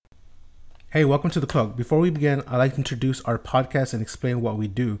Hey, welcome to The Cloak. Before we begin, I'd like to introduce our podcast and explain what we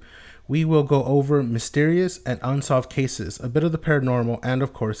do. We will go over mysterious and unsolved cases, a bit of the paranormal, and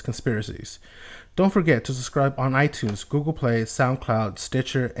of course, conspiracies. Don't forget to subscribe on iTunes, Google Play, SoundCloud,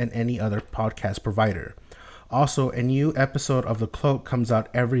 Stitcher, and any other podcast provider. Also, a new episode of The Cloak comes out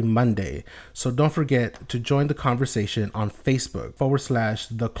every Monday, so don't forget to join the conversation on Facebook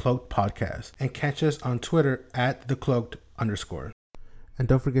 /The Cloaked Podcast and catch us on Twitter @TheCloaked_. And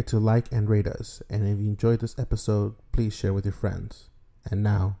don't forget to like and rate us. And if you enjoyed this episode, please share with your friends. And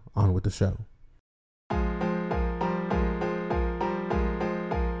now, on with the show.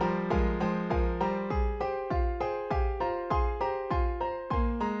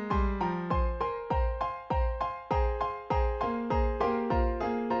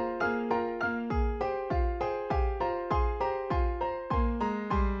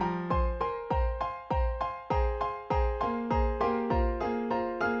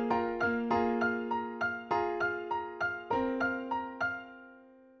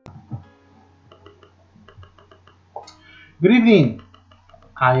 Good evening.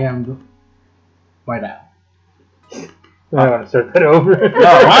 I am the White Owl. I want to start that over.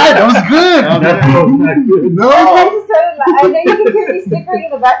 Alright, that was good. No. I just said it. I know you can hear me snickering in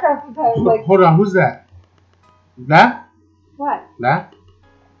the background sometimes. Like, Hold on, who's that? La? what? La? I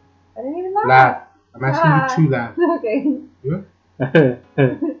didn't even know. La. I'm asking you to laugh. Okay. You? Have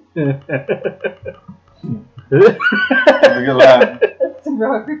a good laugh. That's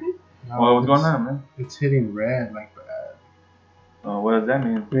wrong. No, Well, what's going on, man? It's hitting red like that. Oh, what does that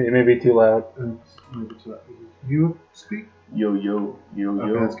mean? It may be too loud. It's maybe too loud. You speak? Yo, yo, yo, Okay,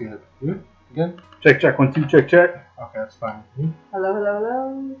 yo. that's good. You? Good? Check, 1, 2, check. Okay, that's fine. You? Hello, hello,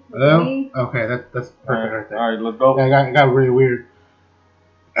 hello. Hello? Me? Okay, that's perfect right there. Alright, let's go. Yeah, it got really weird.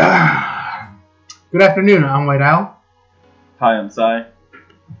 Good afternoon, I'm White Owl. Hi, I'm Sai.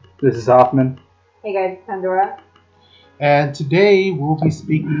 This is Hoffman. Hey guys, it's Pandora. And today we'll be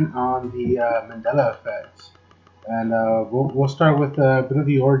speaking on the Mandela effect. And we'll start with a bit of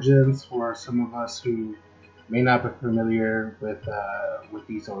the origins for some of us who may not be familiar with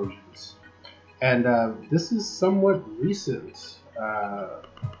these origins. And this is somewhat recent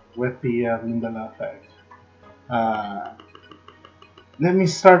with the Mandela effect. Let me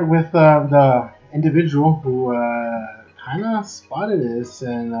start with the individual who kind of spotted this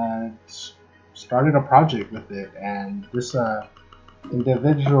and started a project with it. And this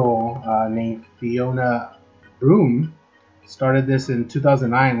individual named Fiona Broome started this in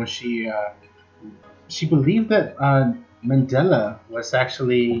 2009 when she believed that Mandela was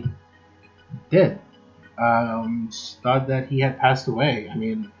actually dead. She thought that he had passed away. I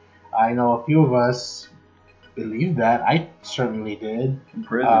mean, I know a few of us believed that. I certainly did. In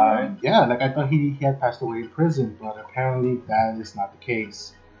prison, right? Yeah, like I thought he had passed away in prison, but apparently that is not the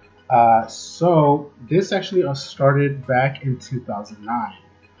case. So this actually started back in 2009.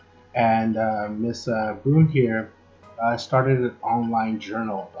 And Miss Broome here started an online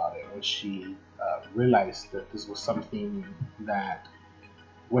journal about it when she realized that this was something that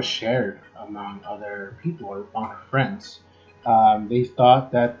was shared among other people or among her friends. They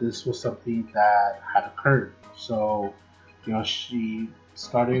thought that this was something that had occurred. So, she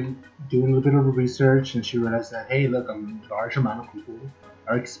started doing a little bit of research and she realized that, hey, look, a large amount of people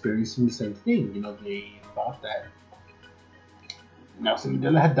are experiencing the same thing. They thought that Nelson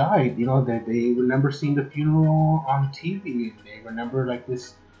Mandela had died. They remember seeing the funeral on TV. They remember like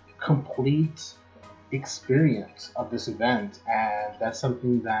this complete experience of this event, and that's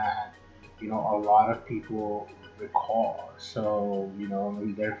something that a lot of people recall. So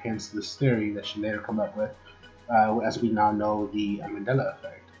and there hence this theory that she later come up with, as we now know, the Mandela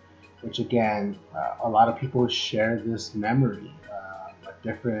effect, which again a lot of people share this memory, a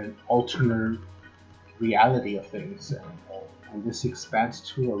different alternate reality of things, and this expands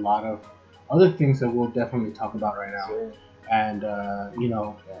to a lot of other things that we'll definitely talk about right now. Sure. And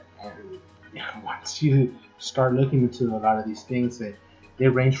once you start looking into a lot of these things, they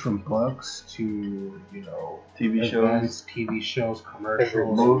range from books to TV events, shows, TV shows,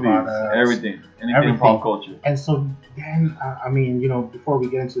 commercials, movies, products, everything in pop culture. And so then, before we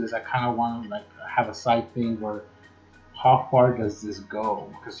get into this, I kind of want to have a side thing where how far does this go?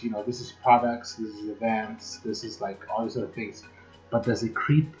 Because this is products, this is events, this is like all these other things, but does it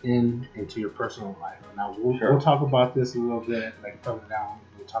creep into your personal life? Now we'll talk about this a little bit, like further down.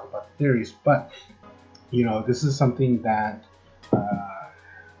 We'll talk about the theories, but this is something that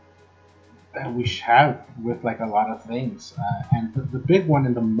that we have with like a lot of things, and the big one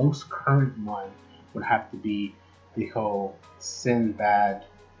and the most current one would have to be the whole Sinbad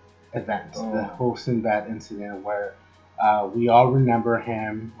event, the whole Sinbad incident where We all remember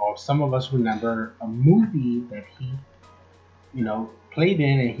him, or some of us remember a movie that he, played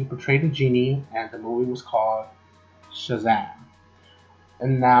in, and he portrayed a genie, and the movie was called Shazam.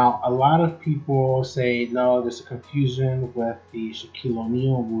 And now a lot of people say no, there's a confusion with the Shaquille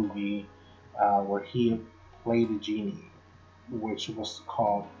O'Neal movie where he played a genie, which was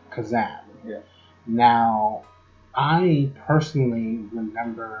called Kazam. Yeah. Now, I personally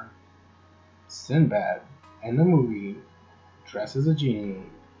remember Sinbad in the movie dressed as a genie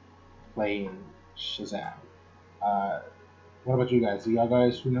playing Shazam. What about you guys? Do y'all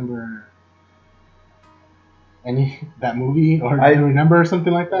guys remember any that movie, or do you remember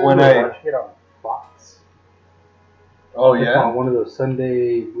something like that? When I watched it on Fox. Oh It's yeah. on one of those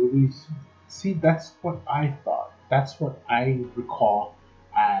Sunday movies. See, that's what I thought. That's what I recall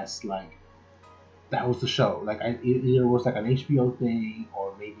as like that was the show. Like either it was like an HBO thing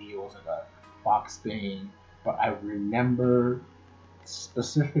or maybe it was like a Fox thing. But I remember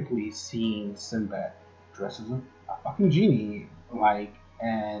specifically seeing Sinbad dressed as a fucking genie, like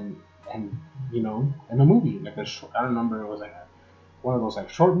and in a movie like a short. I don't remember it was like one of those like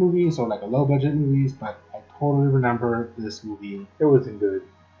short movies or like a low budget movies, but I totally remember this movie. It wasn't good.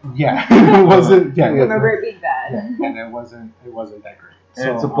 Yeah, it wasn't. Yeah, I remember it being bad. yeah, and it wasn't that great.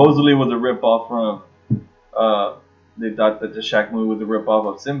 And it supposedly was a rip-off from, they thought that the Shaq movie was a rip-off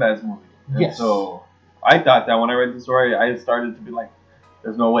of Sinbad's movie. And Yes. so I thought that when I read the story, I started to be like,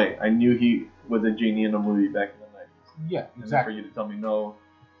 there's no way. I knew he was a genie in a movie back in the night. Yeah, And exactly. for you to tell me no,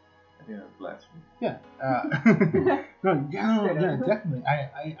 I think that's blasphemy. Yeah. No, definitely.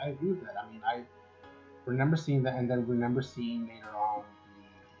 I agree with that. I mean, I remember seeing that, and then remember seeing later on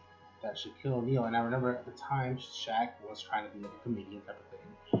that Shaquille O'Neal, and I remember at the time Shaq was trying to be like a comedian type of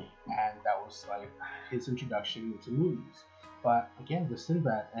thing, and that was like his introduction into movies. But again, with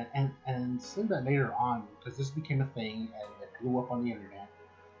Sinbad, and Sinbad later on, because this became a thing and it blew up on the internet,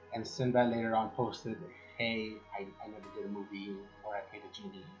 and Sinbad later on posted, hey, I never did a movie where I played a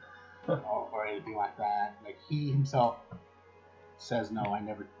genie or anything like that. Like he himself says, no, I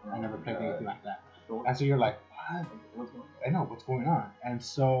never played anything like that. And so you're like, what? I know what's going on. And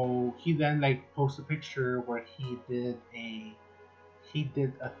so he then like posts a picture where he did a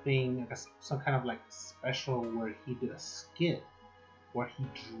thing, like some kind of like special where he did a skit where he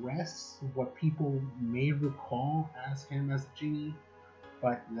dressed what people may recall as him as a genie,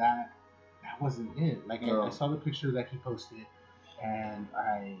 but that wasn't it. Like I saw the picture that he posted, and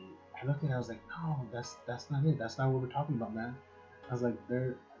I looked at it. I was like, no, that's not it. That's not what we're talking about, man. I was like,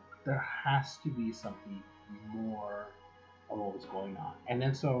 there has to be something more of what was going on. And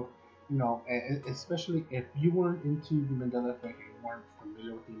then so, especially if you weren't into the Mandela effect, or you weren't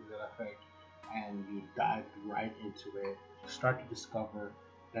familiar with the Mandela effect, and you dived right into it, you start to discover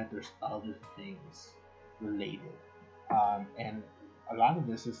that there's other things related. And a lot of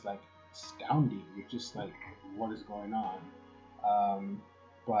this is like astounding. You're just like, what is going on?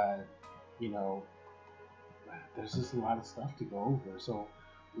 But there's just a lot of stuff to go over. So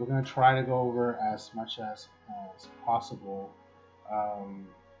we're gonna try to go over as much as possible.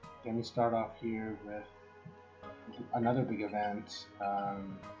 Let me start off here with another big event,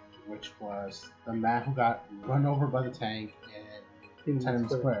 which was the man who got run over by the tank in Tiananmen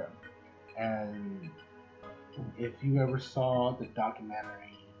Square. And if you ever saw the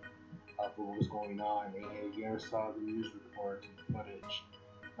documentary of what was going on, and you ever saw the news reports and footage,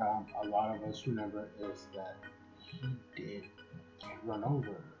 a lot of us remember is that he did get run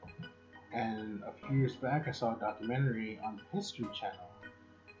over. And a few years back, I saw a documentary on the History Channel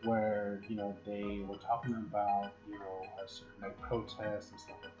where they were talking about a certain like protests and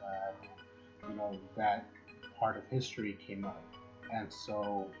stuff like that. That part of history came up, and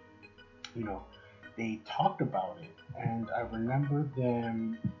so they talked about it, and I remember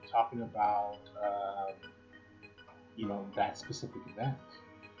them talking about that specific event.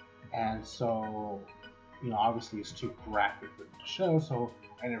 And so obviously it's too graphic for the show, so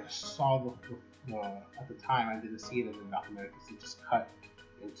I never saw the at the time. I didn't see it in the documentary because it just cut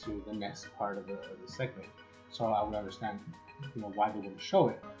into the next part of the segment, so I would understand why they wouldn't show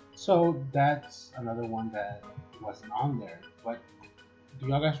it. So that's another one that wasn't on there. But do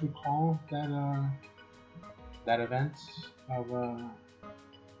y'all guys recall that event of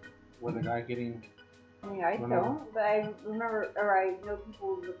where the guy getting? I mean, I don't, but I remember, or I know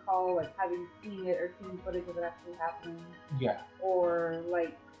people recall like having seen it or seen footage of it actually happening. Yeah. Or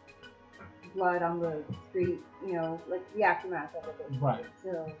like blood on the street, like the aftermath of it. Right.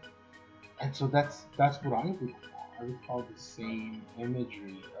 So. And so that's what I recall. I recall the same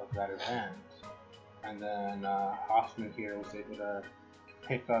imagery of that event, and then Hoffman here was able to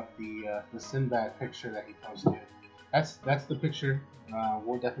pick up the Sinbad picture that he posted, That's the picture.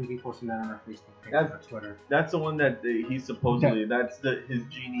 We'll definitely be posting that on our Facebook page and our Twitter. That's the one that he supposedly. That's his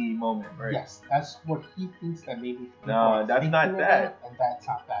genie moment, right? Yes, that's what he thinks that maybe. No, that's not that. And that's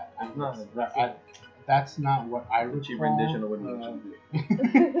not that. It's not. That's not what I recall. Cheap rendition of what he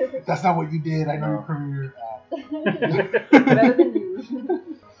did. That's not what you did. I know your career. Better than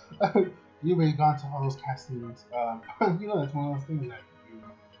you. You may have gone to all those castings. That's one of those things that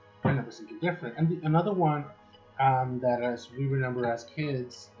I never something different. And another one that as we remember as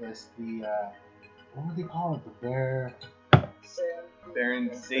kids is the what would they call it? The bear.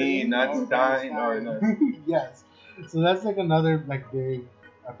 Berenstain, not Stein, or no. Yes. So that's like another like a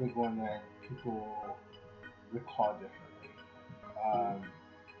big one that people recall differently.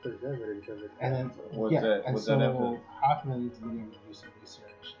 There's evidence of it. And then What's that evidence? Hoffman's been able to do some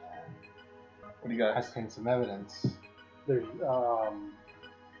research and What do you got? has found some evidence. There's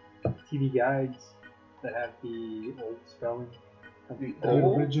TV guides that have the old spelling. The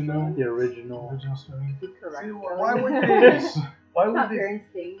old? original spelling. Correct. Why would they? Why Not would they?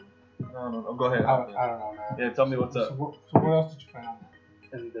 Berenstain. No. Go ahead. I don't know, man. Yeah, tell me what's up. So what else did you find on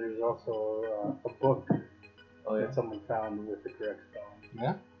that? And there's also a book Oh yeah, that someone found with the correct spelling,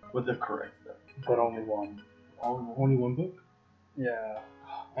 Yeah? with the correct stuff. but only one. Only one book? Yeah.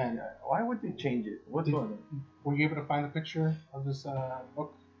 And Why would they change it? What's going on? were you able to find a picture of this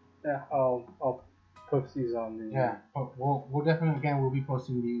book? Yeah, I'll post these on the. Yeah, but we'll definitely we'll be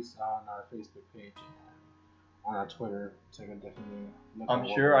posting these on our Facebook page and on our Twitter, so you can definitely look at I'm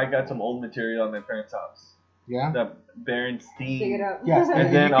what sure we're I got looking some at. old material at my parents' house. Yeah. That Dig it Berenstain. up. Yes, And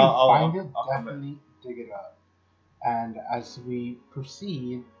if then you can I'll find it, come back. definitely dig it up. And as we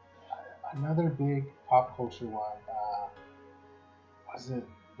proceed, another big pop culture one. Was it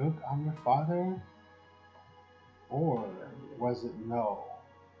 "Look, I'm Your Father," or was it "No,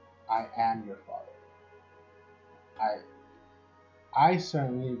 I Am Your Father"? I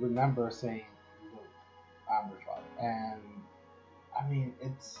certainly remember saying "Look, I'm Your Father," and I mean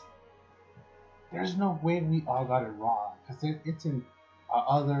there's no way we all got it wrong because it's in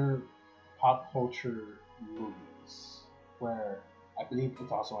other pop culture movies where I believe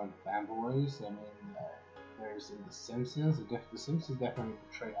it's also in Fanboys. I mean, there's in The Simpsons. The Simpsons definitely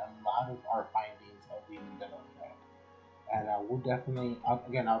portray a lot of our findings of the Mandela effect, and we'll definitely I'll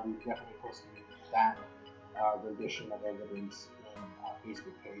be definitely posting that rendition of evidence in our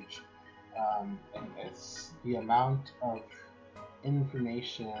Facebook page. And it's the amount of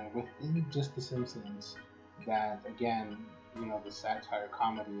information within just The Simpsons that, again, the satire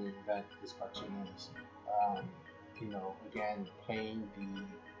comedy that this cartoon is, again, playing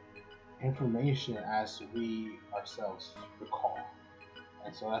the information as we ourselves recall.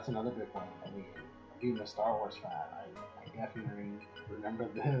 And so that's another big one. I mean, being a Star Wars fan, I definitely remember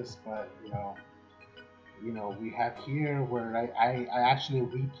this, but, we have here where I actually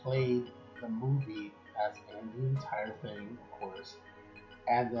replayed the movie as in the entire thing, of course,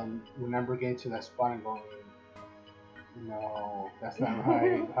 and then remember getting to that spot and going, no, that's not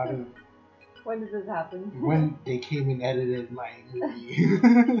right. How did When did this happen? when they came and edited my movie?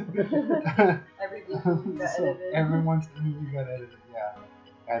 Every movie got So edited. everyone's movie got edited, yeah.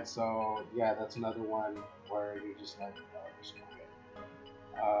 And so that's another one where you're just like, oh, there's no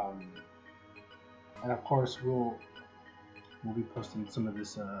way. And of course we'll be posting some of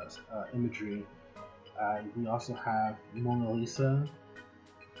this imagery. We also have Mona Lisa.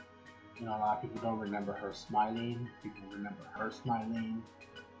 A lot of people don't remember her smiling. People remember her smiling.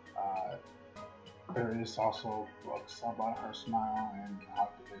 There is also books about her smile and how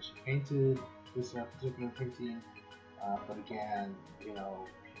she painted this particular painting. But again, people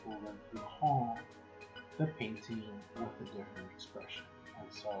will recall the painting with a different expression.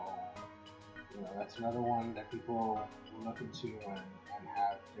 And so, that's another one that people will look into and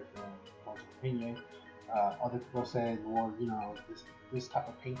have different points of opinion. Other people say, well, this type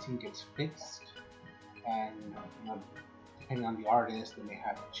of painting gets fixed, and depending on the artist, they may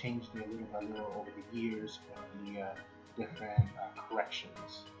have changed it little by little over the years with the different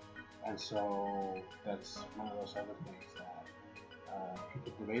corrections. And so that's one of those other things that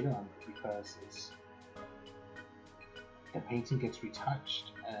people debate on, because the painting gets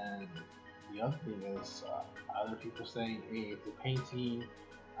retouched. And the other thing is, other people say, hey, it's a painting,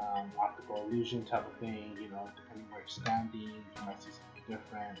 optical illusion type of thing, depending where you're standing, you might see something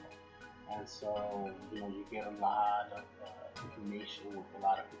different. And so, you get a lot of information with a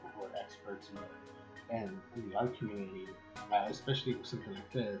lot of people who are experts in the art community, especially with something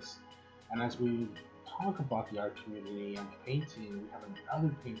like this. And as we talk about the art community and painting, we have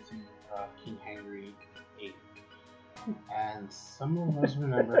another painting of King Henry VIII. And some of us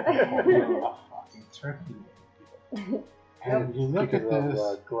remember him holding a fucking turkey leg. And you look at Because this.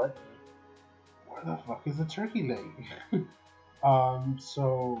 of gluttony. Where the fuck is the turkey leg?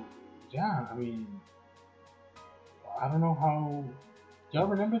 So yeah, I mean, I don't know how. Do y'all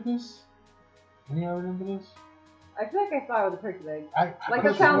remember this? Any of y'all remember this? I feel like I saw it with a turkey leg. I Like could've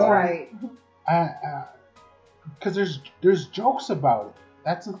that sounds sworn- right. Because there's jokes about it.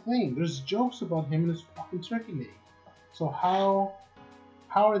 That's the thing. There's jokes about him and his fucking turkey leg. So how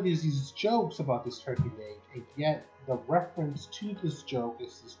are these jokes about this turkey leg, and yet the reference to this joke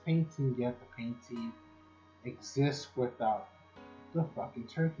is this painting, yet the painting exists without the fucking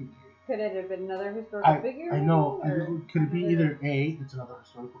turkey leg. Could it have been another historical figure? I know. Or Could it be either A, it's another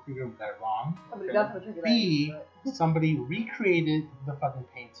historical figure and we got it wrong, somebody does have a turkey leg. B, but- somebody recreated the fucking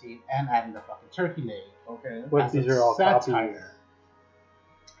painting and added the fucking turkey leg. Okay. What as these a are all copies. satire.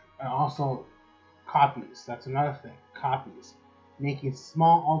 And also copies. That's another thing. Copies. Making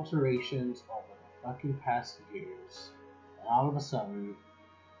small alterations over the fucking past years. And all of a sudden,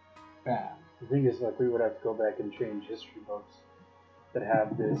 bam. The thing is, like, we would have to go back and change history books that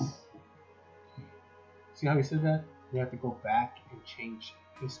have this. See how he said that? We have to go back and change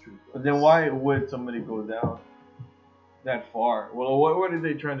history. But then why would somebody go down that far? Well, what are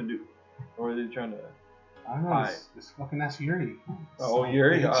they trying to do? Or are they trying to... I don't know. This fucking that's Yuri. Oh,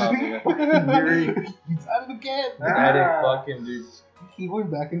 Yuri? Yuri. He's at it again. At it fucking, dude. He went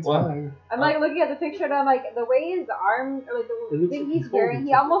back in What? time. I'm like looking at the picture and I'm like, the way his arm, or like It the looks thing like he's he's wearing, holding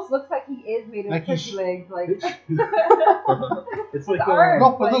he almost looks like he is made of Like turkey he's- legs. Like, It's like The arm.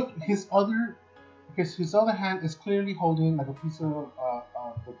 No, but Like- look, his other hand is clearly holding like a piece of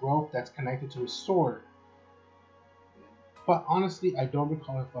the rope that's connected to his sword. But honestly, I don't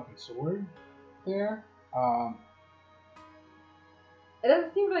recall a fucking sword there. it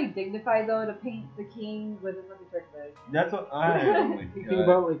doesn't seem really dignified though to paint the king with his fucking turkey legs. That's what I am. Like, you think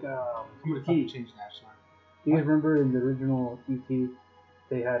about like He would fucking E.T. change that. Do you guys remember in the original E.T.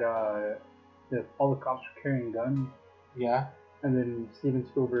 they had all the cops were carrying guns, Yeah, and then Steven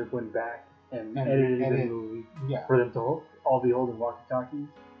Spielberg went back and And edited the edited- movie yeah, for them to all be holding walkie-talkies.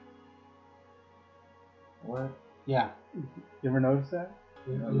 What? yeah. You ever notice that?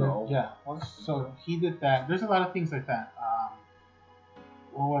 No. Yeah. So he did that. There's a lot of things like that.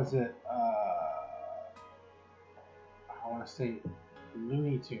 What was it? I want to say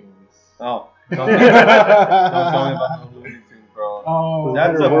Looney Tunes. Oh. Don't tell me about the Looney Tunes, bro. Oh,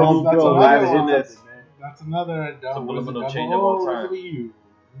 That's a another whole one. blasphemous. That's another subliminal change of all time.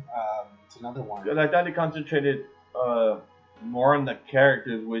 It's another one. Because I thought they concentrated more on the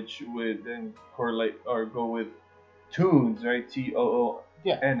characters, which would then correlate or go with tunes, right? T-O-O-N-S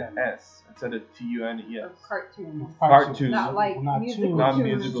Yeah. instead of T-U-N-E-S. Of cartoons. Cartoons. Not like Not musical tunes. Not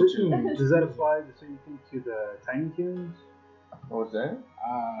tunes. musical tunes. Does that apply the same thing to the Tiny Toons? What was that?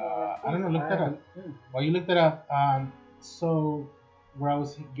 I don't know. Look that up. While you look that up, so where I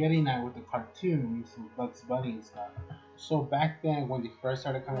was getting at with the cartoons, and Bugs Bunny and stuff. So back then, when they first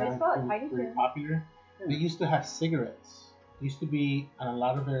started coming They out, saw it, and Tiny pretty Toons. popular, they used to have cigarettes. They used to be on a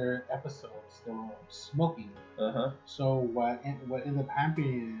lot of their episodes. They were smoking. Uh-huh. So what ended up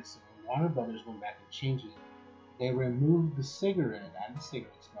happening is Warner Brothers went back and changed it. They removed the cigarette and the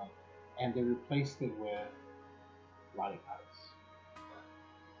cigarette smoke, and they replaced it with lollipops.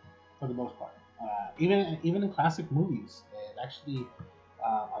 For the most part, even in classic movies, it actually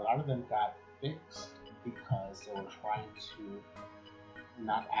a lot of them got fixed because they were trying to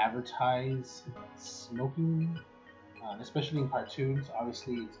not advertise smoking, especially in cartoons.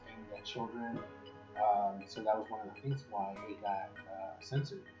 Obviously, it's aimed at children. So that was one of the things why it got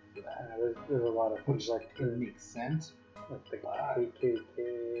censored for that. There's a lot of Which things like it makes sense. like the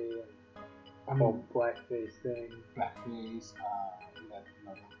KKK, I whole mean, blackface thing. blackface,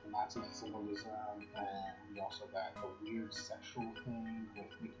 the Nazi symbolism, and we also got the weird sexual thing with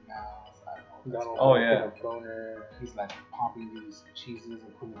Mickey Mouse. I don't know. Donald Oh, Trump yeah. and a boner. He's like popping these cheeses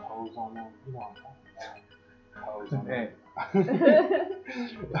and putting hose on them. You know what I'm talking about. Hose on Hey.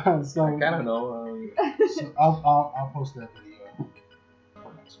 them. So, I kind of know. so I'll post that video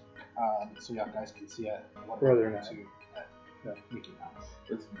for next week. So y'all guys can see what Whether we're or going not. to Yeah. Mickey Mouse.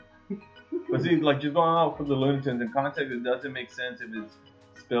 It's, but see, like just going out for the Looney Tunes in context, it doesn't make sense if it's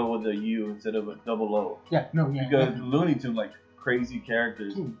spelled with a U instead of a double O. Yeah, no, yeah. Because Looney Tunes, like crazy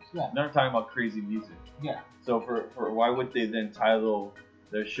characters, Tunes, yeah, they're not talking about crazy music. yeah. So for why would they then title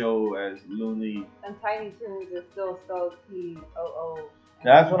their show as Looney? And Tiny Toons is still spelled T-O-O.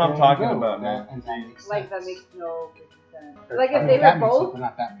 That's what I'm There you talking go. about, man. And that makes Like that sense. makes no sense. Or Like I if mean, they that were makes sense, both, but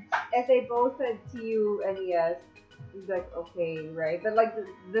not that makes sense. if they both said T-U-N-E-S, it's like okay, right? But like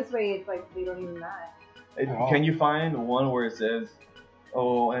this way, it's like they don't even match. Can you find one where it says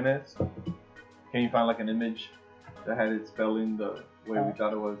OONS? Can you find like an image? that had it spelling the way we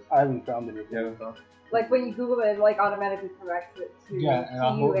thought it was. I haven't found it. Yeah, that's all. Like when you Google it, it like automatically corrects it to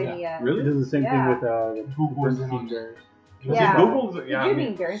T-U-N-E-S. Really? It does the same Yeah. thing with the Google's in parentheses on there. Yeah. See, Google's, yeah, I You're mean,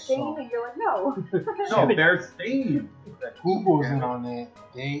 being very sane, so- and you're like, no. no, they're staying. Google's in on it.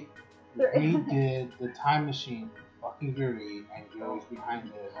 They They're- did the time machine for fucking Yuri, and Yuri's behind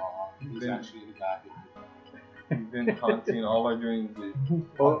it all. He's Yeah. actually the guy. He's been haunting all our dreams. Dude.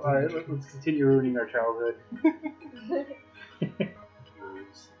 Well, alright, let's continue ruining our childhood.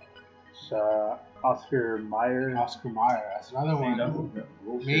 Oscar Mayer. Oscar Mayer. That's another See, one. that's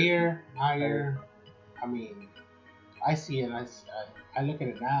bullshit. Meyer. I mean, I see it. I look at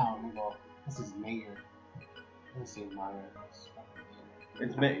it now and I go, "This is Mayer." Let's say Meyer.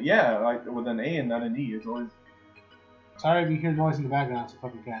 It's yeah, like with an A and not an E. It's always Sorry if you hear noise in the background. It's a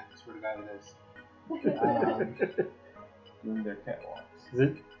fucking cat. I swear to God it is. doing their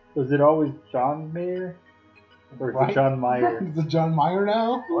catwalks. Was it always John Mayer? Or is Right? it John Mayer? Is it John Mayer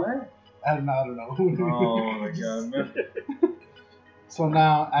now? What? I don't know. Oh my god. So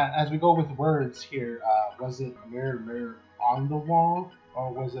now, as we go with words here, was it mirror on the wall,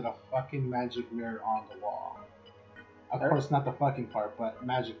 or was it a fucking magic mirror on the wall? Of course, not the fucking part, but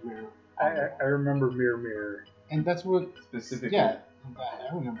magic mirror. On the wall. I remember Mirror. And that's what Specifically. Yeah,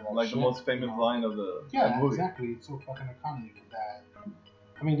 I remember that. Like shit. the most famous line of the Yeah, that movie. exactly. It's so fucking iconic that.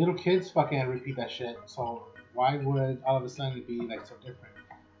 I mean, little kids fucking repeat that shit. So why would all of a sudden it be like so different?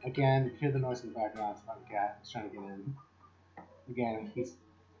 Again, you hear the noise in the background. It's a fucking cat. He's trying to get in. Again, he's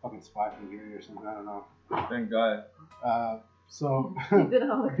fucking spy from Yuri or something. I don't know. Thank God. So He's in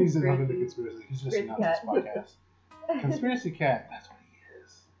all the he's in on the conspiracies. conspiracy. He's listening to Conspiracy this podcast. Conspiracy cat. That's what he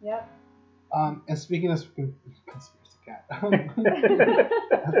is. Yep. And speaking of conspiracy cat,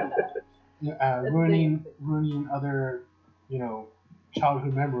 ruining other,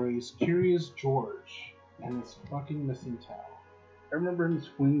 childhood memories. Curious George and his fucking missing tail. I remember him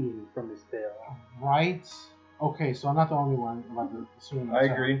swinging from his tail. Right? Okay, so I'm not the only one about the swinging. I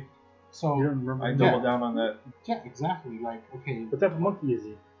tail. agree. So You don't remember? I him? double down on that. yeah, exactly. Like, okay, What type of monkey is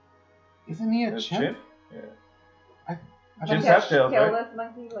he? isn't he a That's chimp? chimp? Yeah. I Like Chimps a have tails, right? tailless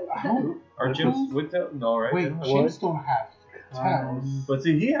monkey, like. I don't. Are chimps with tails? No, right? Wait, They don't have- chimps don't have tails. But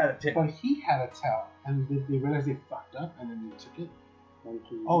see, he had a tail. But he had a tail, and they realized they fucked up, and then they took it.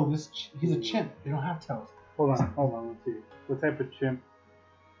 Monkey. Oh, he's a chimp. They don't have tails. Hold on. Let's see. What type of chimp?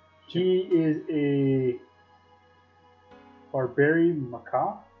 He is a barbarian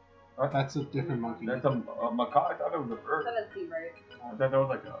macaque. That's a different monkey. That's a macaque. I thought it was a bird. That doesn't seem right. I thought that was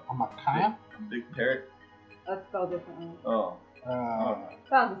like A macaque? a big parrot. That's spelled differently. Oh.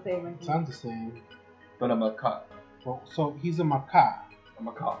 Sounds the same. I think. Sounds the same. But a macaque. Well, so he's a macaque. A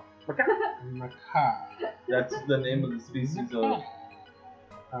macaque. Macaque. That's the name of the species of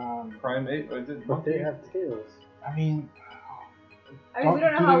primate, or is it But monkey? they have tails. I mean, I mean, we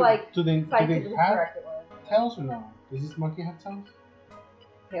don't know how like do they scientifically have correct it was. tails or no? Does this monkey have tails?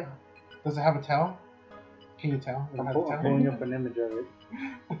 Yeah. Does it have a tail? Can you tell? It I'm has a tail? pulling up an image of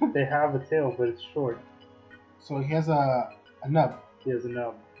it. They have a tail, but it's short. So he has a nub. He has a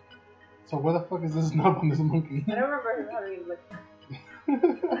nub. So where the fuck is this nub on this monkey? I don't remember him having like.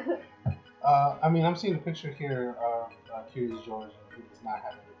 I mean, I'm seeing a picture here of Curious George. He does not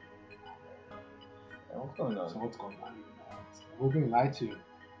have it. What's going on? So what's going on? We're being lied to.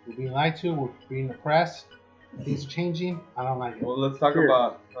 We're being lied to. We're being oppressed. Things are changing. I don't like it. Well, let's talk Here.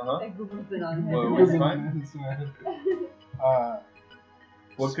 about. I Googled it on Well, him. what's fine? Uh,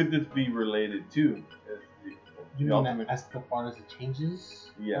 What could this be related to? Is you the mean ultimate- as far as the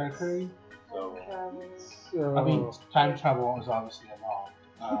changes that are Yes. occurring? So, So, I mean, time travel is obviously a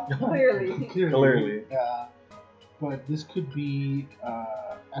law. Clearly. Clearly. Yeah. But this could be,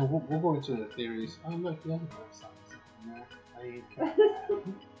 and we'll go into the theories. Oh, look, yeah,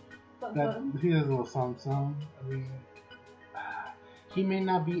 he has a little something. I mean, he may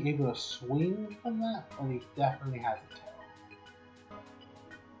not be able to swing from that, but he definitely has a tail.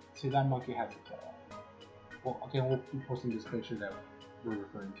 See, that monkey has a tail. Well, okay, we'll be posting this picture that we're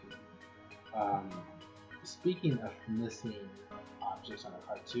referring to. Speaking of missing objects on a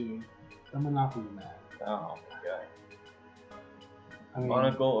cartoon, the Monopoly Man. oh my god. I mean,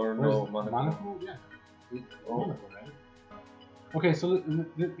 Monocle or no where's- monocle? Monocle? Yeah. Oh. Monocle, right? Okay, so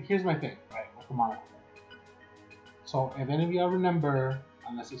here's my thing, right, with the monocle. So, if any of y'all remember,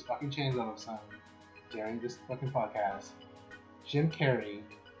 unless it's fucking changed all of a sudden, during this fucking podcast, Jim Carrey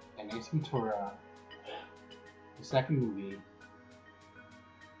and Ace Ventura, the second movie,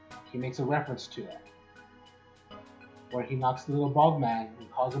 he makes a reference to that. Where he knocks the little bald man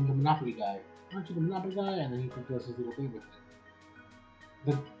and calls him the Monopoly guy. Aren't you the Monopoly guy? And then he does his little thing with it.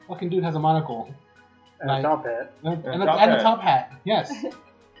 The fucking dude has a monocle. And Like- a top hat. And a top hat. Yes.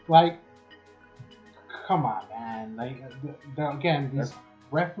 Like, come on, man. Like, again, these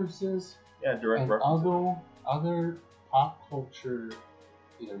references Yeah, direct and reference. other pop culture,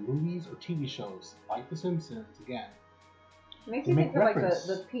 either movies or TV shows, like The Simpsons, again. It makes They me make think of like reference.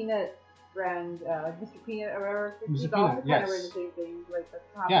 the peanut brand, Mr. Peanut or whatever. Mr. He's Peanut, also kind yes. of wearing the same thing, like the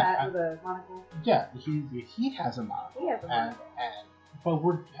top Yeah, hat with a monocle. Yeah, he has a monocle. He has a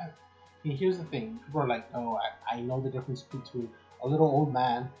monocle. But here's the thing. People are like, oh, I know the difference between a little old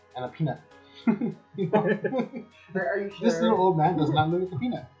man and a peanut. You know? Are you sure? This little old man does not look like a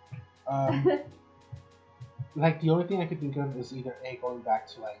peanut. Like the only thing I could think of is either going back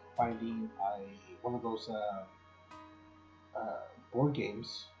to like finding one of those board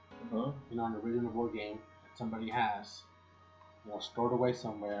games, Uh-huh. you know, an original board game that somebody has, you know, stored away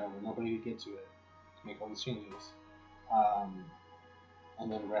somewhere where nobody could get to it to make all these changes.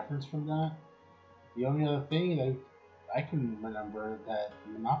 And then reference from that. The only other thing that I can remember that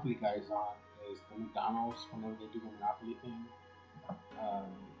the Monopoly guy is on is the McDonald's whenever they do the Monopoly thing.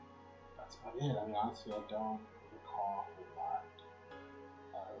 That's about it. I mean, honestly, I don't recall a whole lot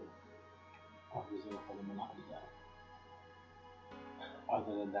of Brazil for the Monopoly guy.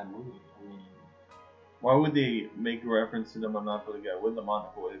 Other than that movie, I mean, Why would they make reference to the Monopoly guy with the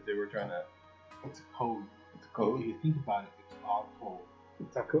monocle if they were trying to? it's a code. It's a code. If you think about it, it's all code.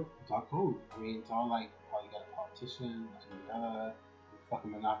 Taco. It's all code. I mean, it's all like, oh, you got a politician, the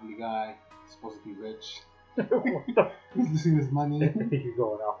fucking Monopoly guy, he's supposed to be rich. What the? He's losing his money. You're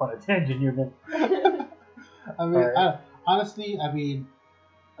going off on a tangent here, man. I mean, Alright. honestly, I mean,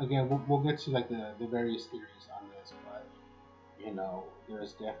 again, we'll get to like the various theories on this, but you know,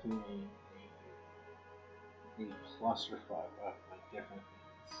 there's definitely a clusterfuck of like different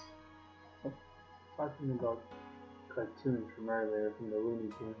things. Talking about cartoons from earlier, from the Looney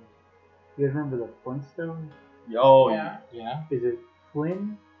Tunes. You guys remember the Flintstones? Oh Yeah. Yeah, Is it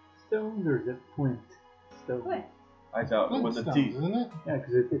Flintstones or is it Flint Stones? Flint. I thought with the Flintstones, teeth. isn't it? Yeah,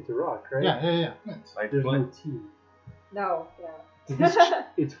 because it's a rock, right? Yeah. Flint. Like There's Flint. no T. No,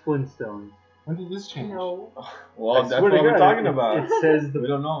 It's Flintstones. When did this change? no. Well, I that's swear what to we're God, talking it- about. It says We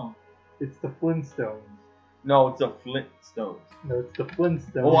don't know. it's the Flintstones. No, it's a Flintstones. No, it's the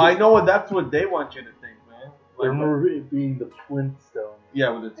Flintstones. Oh, I know what. That's what they want you to think, man. I remember it being the Flintstones. Yeah,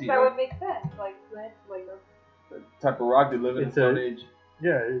 with the teeth. That would make sense. Like Flint, like a The type of rock they live in It's the Stone a- Age.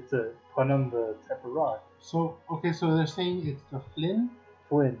 Yeah, it's a pun on the type of rock. So okay, so they're saying it's the Flynn.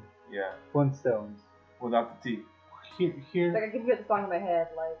 Flint. Yeah, Flintstones. without the teeth. Here, like I can hear the song in my head.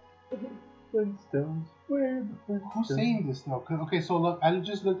 Like Flintstones. Where the Flintstones? who's saying this though? 'Cause- okay, so look, I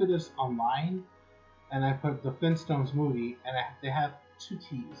just looked at this online, and I put the Flintstones movie, and they have two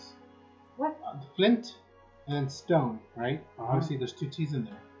T's. what? Flint and then Stone, right? Uh-huh. Obviously, there's two T's in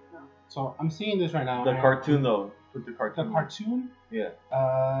there. No. So I'm seeing this right now. The and I- cartoon though. With the The cartoon. cartoon? Yeah.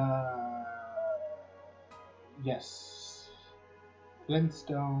 Yes.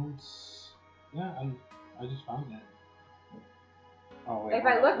 Flintstones. Yeah, I just found it. Oh wait. If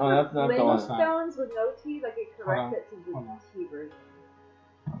I look No, for that's not the one. Flintstones with no T, like it Hold on, corrects it to hold on. the T version.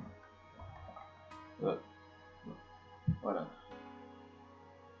 Look. Hold on.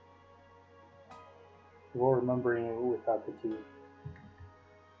 We're remembering it without the T.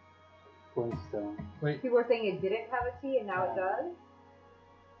 Flintstone. Wait. People were saying it didn't have a T, and now it does.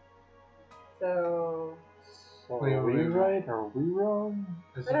 So So Wait, are we wait. right? Are we wrong?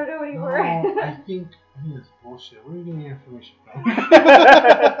 Is I don't know no, anymore. I think it's bullshit. Where are you getting your information from?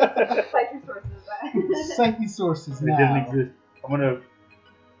 Cite your sources. Cite these sources It now. didn't exist. I'm gonna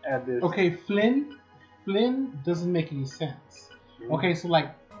add this. Okay, Flynn doesn't make any sense. Okay, so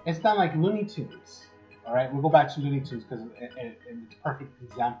like it's not like Looney Tunes. All right, we'll go back to Looney Tunes because it's a perfect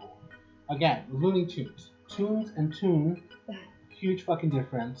example. Again, Looney Tunes, tunes and tune, huge fucking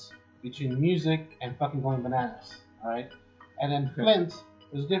difference between music and fucking going bananas. All right, and then Flint,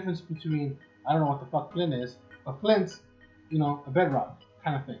 there's a difference between I don't know what the fuck Flint is, but Flint's, you know, a bedrock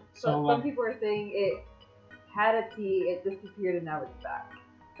kind of thing. So So like, some people are saying it had a T, it disappeared, and now it's back.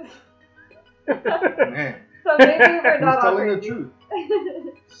 Man, So maybe we're he's not all telling the crazy. truth.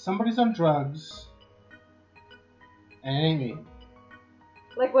 somebody's on drugs, and it ain't me.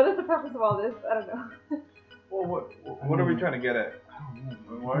 Like, what is the purpose of all this? I don't know. Well, what are we trying to get at? I don't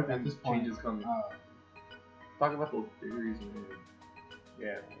know. Why are At these this point, changes coming? Talk about those theories. Man.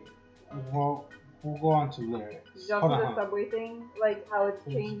 Yeah. Well, we'll go on to lyrics. Did y'all Hold see on, the hold on. subway thing? Like, how it's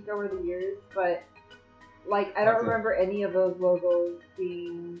changed over the years, but, like, I don't That's it. remember any of those logos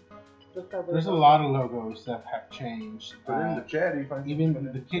being the subway. There's a logo. lot of logos that have changed. Put it in the chat. You find Even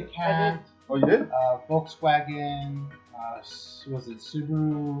something. the Kit Kat, Oh, you did? Volkswagen, was it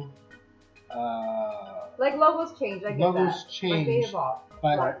Subaru? Like logos change, I get logos that. change, Like they evolve.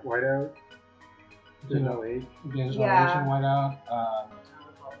 but Whiteout. There's no age. there's Yeah. Asian whiteout.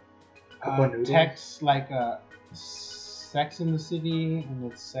 Couple noodles. Text like Sex in the City,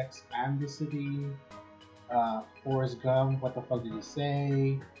 and it's Sex and the City. Forrest Gump, what the fuck did he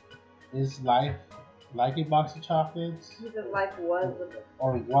say? Is life like a box of chocolates? Because life was a bit.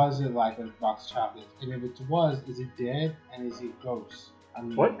 Or was it like a box of chocolates? And if it was, is he dead and is he a ghost? I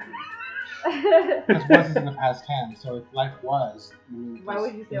mean, What? Because was is in the past tense, so if life was, I mean, Why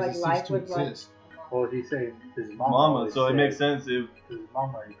would you say, does like, it life cease to was like- exist? Well, he said his mom. Mama, always so it said- makes sense if His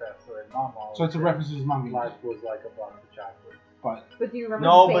mom already passed away. Mom always So it's a said reference to his mommy. Life was like a box of chocolates. But But do you remember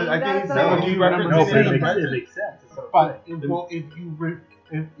No, saying but I think that, he though? said No, he you remember No, references but saying it it in makes, present. it makes sense. That's what I'm but saying.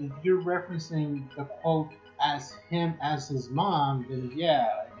 if you're referencing the quote as him as his mom, then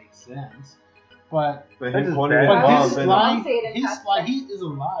yeah, it makes sense. But But That's him just quoting bad. his but mom, his then Mom life, say it in his past life, tense. he is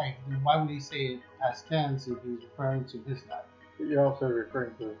alive. Then why would he say it past tense if he's referring to his life? But you're also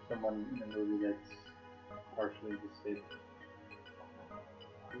referring to someone in the movie that's partially disabled.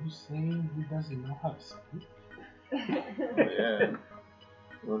 Are you saying he doesn't know how to speak? yeah. You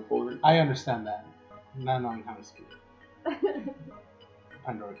want to quote it? I understand that. Not knowing how to speak.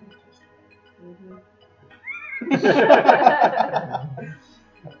 Pandora can attest.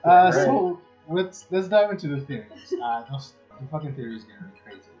 So let's dive into the theories. The fucking theories get really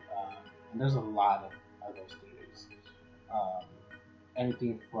crazy, and there's a lot of those theories.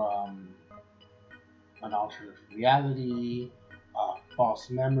 Anything from an alternate reality, false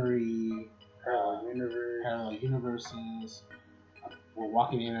memory, parallel universes. We're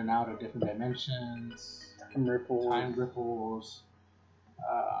walking in and out of different dimensions, time ripples.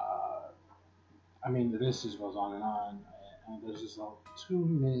 I mean, the list just goes on, and there's just too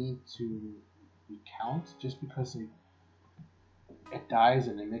many to recount. Just because it dies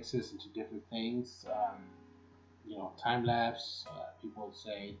and it mixes into different things. Time lapse. People would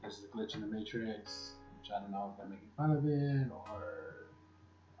say this is a glitch in the matrix, which I don't know if they're making fun of it or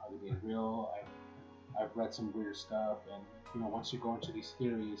are they being real. I've read some weird stuff, and once you go into these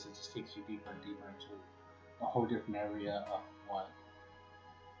theories, it just takes you deeper and deeper into a whole different area of what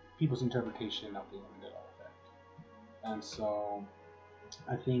people's interpretation of the Mandela effect. And so,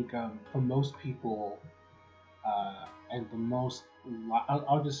 I think for most people, and the most,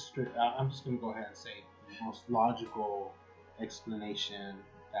 I'm just going to go ahead and say the most logical explanation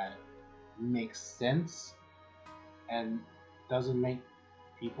that makes sense and doesn't make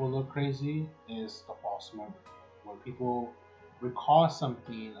people look crazy is the false memory, where people recall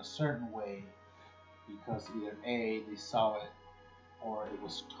something a certain way because either A, they saw it, or it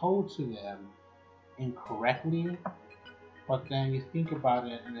was told to them incorrectly. But then you think about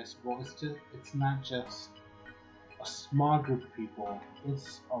it, and it's not just a small group of people;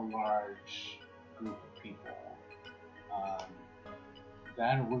 it's a large group of people.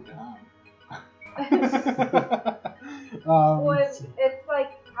 That we're done. Well, it's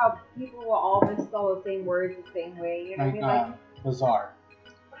like how people will all misspell the same words the same way. You know what I mean? Like bizarre.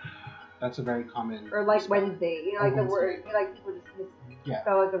 That's a very common. or like spell. Wednesday. Like the word, Wednesday. like people just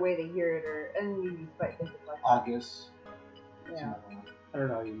misspell it the way they hear it, and you just like think it's like August. Yeah. I don't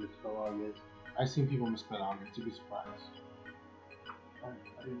know how you misspell August. I've seen people misspell August. You'd be surprised. How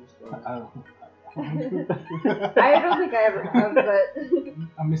do you misspell I don't know. I don't think I ever have, but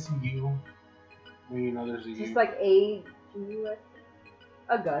I'm missing you. When there's a just you. like A-G-U-S.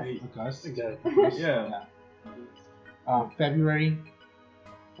 August. August. Exactly. Yeah. February.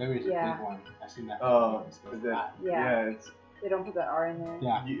 February's a Yeah. big one. I've seen that. Oh, It's is a that? lot. Yeah. Yeah, it's They don't put that R in there.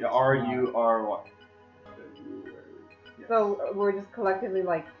 Yeah. R-U-R-Y. So we're just collectively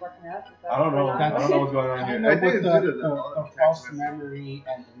like fucking up. Is that I don't know. what's I going on? don't know what's going on I here. know I think with it's the, due to the false memory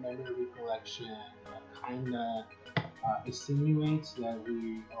and the memory recollection kind of insinuates that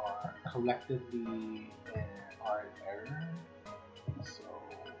we are collectively are in error. So,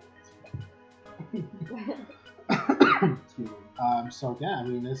 excuse me. So yeah, I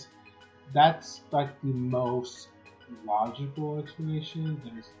mean, that's like the most logical explanation.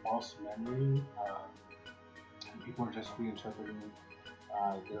 That is false memory. And people are just reinterpreting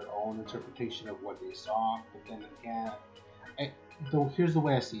their own interpretation of what they saw. But then again, here's the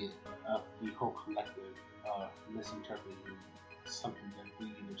way I see it: the whole collective misinterpreting something that we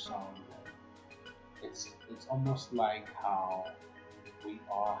either saw. It's almost like how we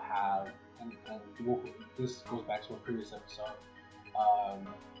all have, and this goes back to a previous episode.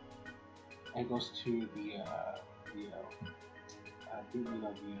 And goes to the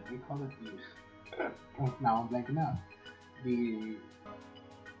we call it the now I'm blanking out, the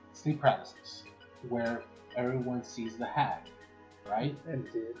sleep paralysis, where everyone sees the hat, right? And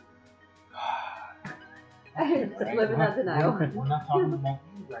did. Just Right? live in that denial. We're not talking about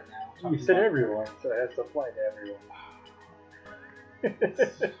you right now. We're You talking said about- everyone, so it has to apply to everyone.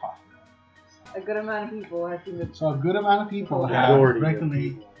 A good amount of people have seen this. So a good amount of people have Majority of regularly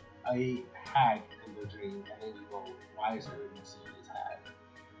people. a hag in their dream, and then you go, why is everyone seeing this hag?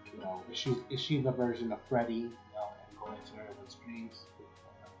 You know, is she the version of Freddy? You know, and going into everyone's dreams.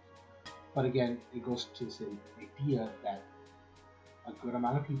 But again, it goes to the same idea that a good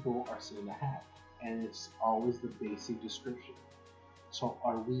amount of people are seeing the hag, and it's always the basic description. So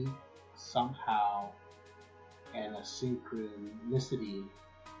are we somehow in a synchronicity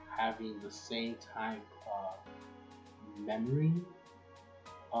having the same type of memory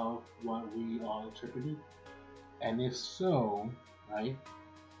of what we all interpreted? And if so, right,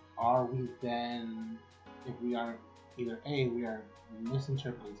 are we then, if we are either A, we are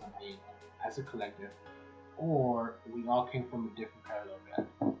misinterpreting something as a collective, or we all came from a different parallel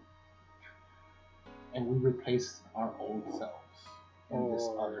reality and we replaced our old selves in this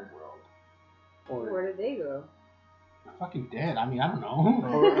other world. Where did they go? They're fucking dead. I mean, I don't know.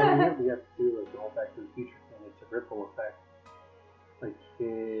 Or we have to do like the whole Back to the Future thing. It's a ripple effect. Like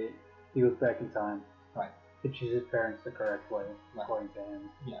he goes back in time. Right. Teaches his parents the correct way, Right. according to him.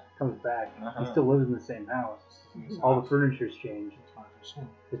 Yeah. Comes back. Uh-huh. He still lives in the same house. All the furniture's changed. 100%.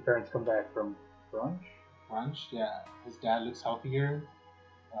 His parents come back from brunch. Brunch, yeah. His dad looks healthier.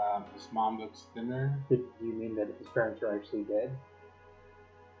 His mom looks thinner. Did you mean that his parents are actually dead?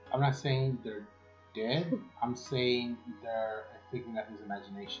 I'm not saying they're dead. I'm saying they're thinking of his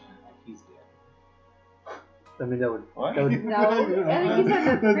imagination, like he's dead. I mean, that would. What? That would No, I think he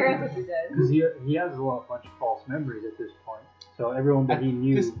said the parents would be dead. because he has a bunch of false memories at this point. So everyone that At he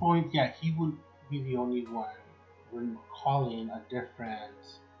knew. this point, yeah, he would be the only one recalling a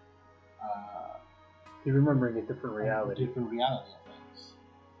different, He's remembering a different reality. different reality of things.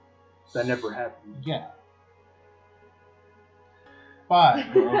 That never happened. Yeah. But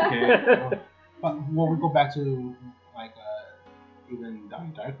Okay. but when we go back to like even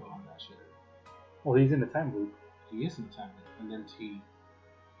Donnie Darko on that shit, Well, he's in a time loop. he is in the time loop, and then he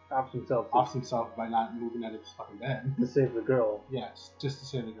Offs himself offs himself by not moving out of his fucking bed. to save the girl. Yes, just to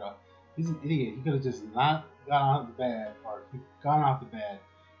save the girl. He's an idiot. He could have just not got out of the bed, or gone off the bed,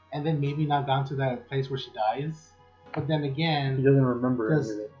 and then maybe not gone to that place where she dies. But then He again, doesn't remember any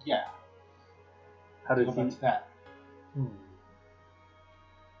does, of it. yeah, How does go he? back to that.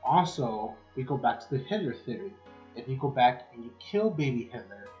 Also, we go back to the Hitler theory. If you go back and you kill baby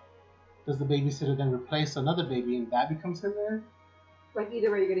Hitler, does the babysitter then replace another baby and that becomes Hitler? Like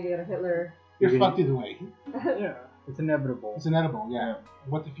either way, you're gonna get a Hitler. You're Mhm. fucked either way. Yeah, it's inevitable. It's inedible, yeah.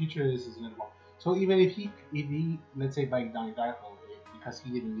 What the future is inedible. So even if he let's say by Donnie Darko, because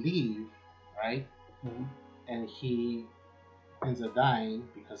he didn't leave, right, Mhm. and he ends up dying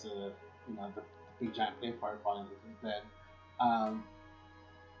because of the big giant plane part falling into his bed.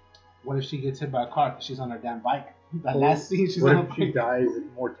 What if she gets hit by a car because she's on her damn bike? That last scene, she's What on if her she bike. dies a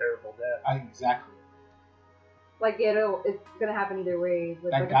more terrible death? Exactly. Like it's gonna happen either way. With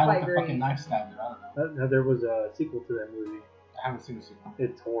That like guy a with fight the fucking grade. knife stabbed her. I don't know. There was a sequel to that movie. I haven't seen the sequel.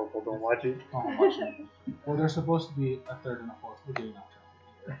 It's horrible. Don't watch it. Don't watch it. Well, there's supposed to be a third and a fourth. We're getting off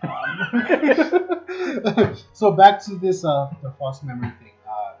track. So back to this the false memory thing.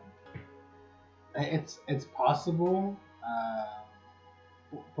 It's possible.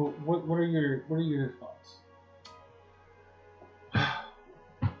 But what are your thoughts?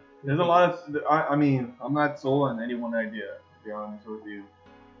 There's a lot of. I mean, I'm not sold on any one idea. To be honest with you,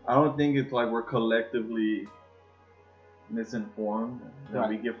 I don't think it's like we're collectively misinformed that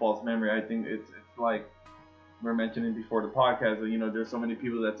we get false memory. I think it's like we were mentioning before the podcast. That, there's so many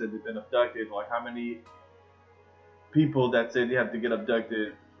people that said they've been abducted. Like how many people that say they have to get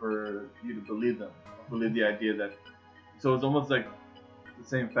abducted for you to believe them? Believe the idea that. So it's almost like the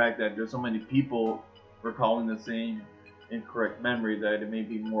same fact that there's so many people recalling the same incorrect memory that it may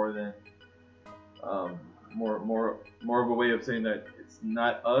be more than more of a way of saying that it's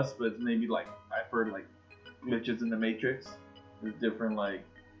not us, but it's maybe like I've heard like glitches in the Matrix. There's different like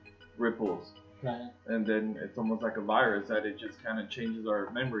ripples, Right. and then it's almost like a virus that it just kind of changes our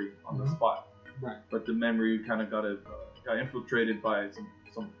memory on the Mhm. spot. Right. But the memory kind of got infiltrated by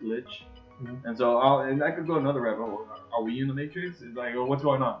some glitch. Mhm. And so, and I could go another rabbit hole. Are we in the Matrix? It's like, what's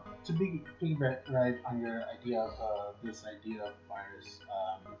going on? To piggyback right on your idea of this idea of virus,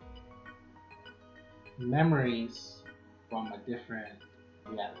 memories from a different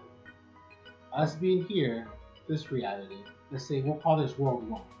reality. Us being here, this reality. Let's say we'll call this World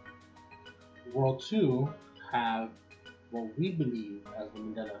 1. World 2 have what we believe as the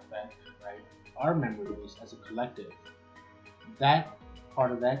Mandela effect, right? Our memories as a collective. That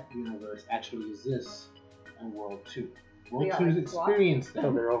part of that universe actually exists and World 2. World Yeah, 2's like experienced So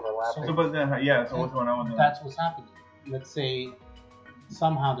them. they're overlapping. So, but then, yeah. So what's going on with them? That's what's happening. Let's say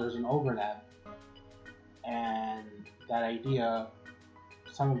somehow there's an overlap, and that idea,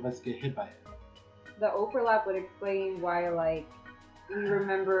 some of us get hit by it. The overlap would explain why, like, we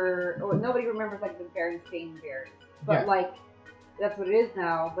remember, or nobody remembers, like, the Berenstain Bears. But, Yeah. like, that's what it is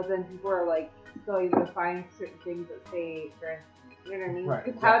now. But then people are, like, still able to find certain things that say Berenstain. You know what I mean? Right.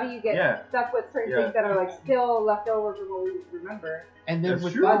 Because how do you get stuck with certain things that are, like, still left over from what we remember? And then That's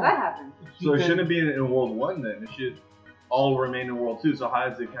with true. How does that happen? So it shouldn't be in World 1 then. It should all remain in World 2. So how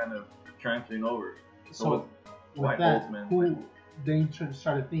is it kind of transferring over? So with that, then you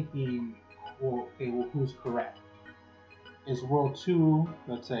started thinking, well, okay, well, who's correct? Is World 2,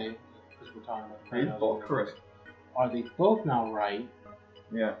 let's say, because we're talking about They're both correct. Are they both now right?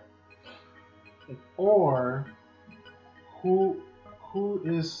 Yeah. Or who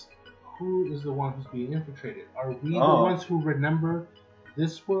is the one who's being infiltrated? Are we the ones who remember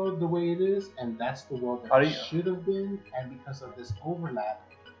this world the way it is, and that's the world that it should have been, and because of this overlap,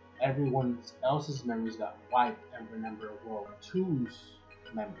 everyone else's memories got wiped and remember World 2's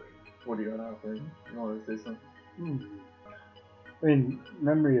memory? What do you got for? You want to say something? I mean,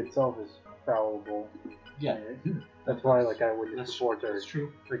 memory itself is fallible. Yeah. That's why, like, eyewitness reports are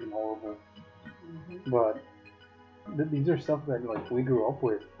true. Freaking horrible. Mm-hmm. But these are stuff that, like, we grew up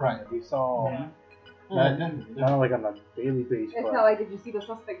with. Right. We saw, Definitely. not like on a daily basis. It's but not like, did you see the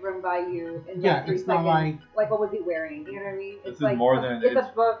suspect run by you in Yeah, like 3 it's seconds? not like what was he wearing? You know what I mean? This It's is like more than it's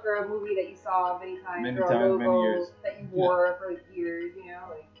a book or a movie that you saw many times, Many or times, a logo many years. that you wore for like years. You know,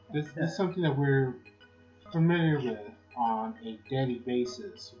 like this is something that we're familiar with on a daily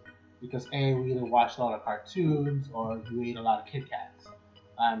basis because we either watched a lot of cartoons or you ate a lot of Kit Kats.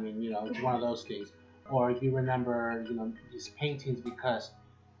 I mean, you know, it's one of those things. Or you remember, you know, these paintings because,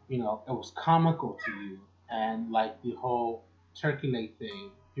 you know, it was comical to you, and like the whole turkey leg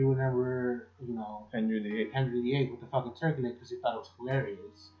thing. You remember, you know, Henry VIII with the fucking turkey leg because he thought it was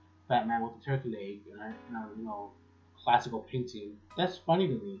hilarious. Fat man with the turkey leg, and you know, classical painting. That's funny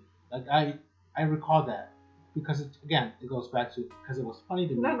to me. Like I recall that because it goes back to because it was funny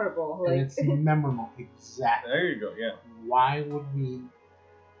to me. memorable. And Like it's memorable, exactly. There you go. Yeah. Why would we,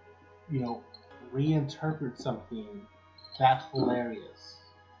 you know, reinterpret something that hilarious?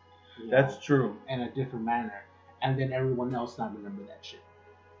 That's true. In a different manner, and then everyone else not remember that shit.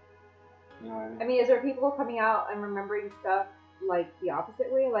 You know what I mean? I mean, is there people coming out and remembering stuff like the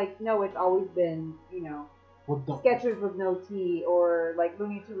opposite way? Like, no, it's always been, you know, sketches with no T, or like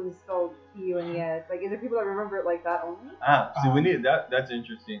Looney Tunes spelled T-U-N-E-S. Like, is there people that remember it like that only? See, we need that. That's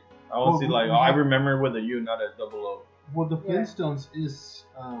interesting. I want to see like, I remember with a U, not a double O. Well, the Flintstones is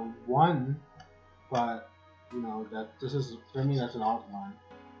one, but you know that this is for me that's an odd one.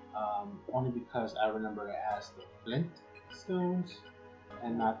 Only because I remember it as the Flintstones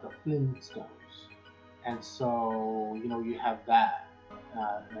and not the Flintstones, and so you know you have that.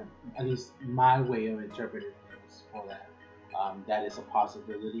 At least my way of interpreting things for that. That is a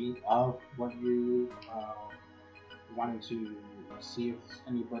possibility of what you wanting to see if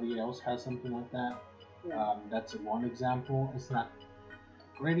anybody else has something like that. Yeah. That's one example. It's not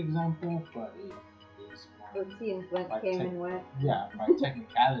a great example, but it is one. Or T and Flint came and went. Yeah, by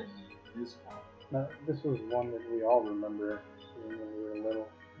technicality, it is one. Now, this was one that we all remember when we were little.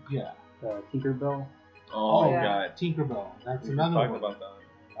 Yeah. Tinkerbell. Oh yeah. God. Tinkerbell. That's We another talked one. about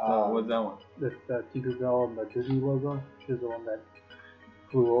that. What's that one? The Tinkerbell and the Disney logo. She's the one that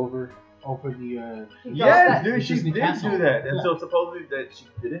flew over the. Yes, dude, she Disney did Castle. do that, and Yeah. so supposedly that she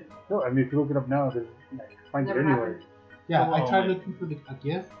did it. No, I mean if you look it up now, there's find it Never anywhere. happened. Yeah, Oh, I tried my- looking for a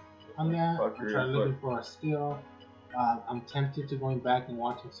GIF on that. Fuck I your tried ass, looking for a still. I'm tempted to going back and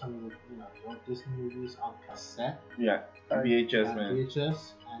watching some of the the old Disney movies on cassette. Yeah, VHS man.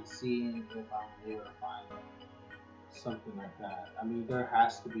 VHS, and seeing if I'm able to find something like that. I mean, there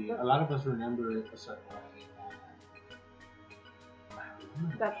has to be. A lot of us remember it a certain way.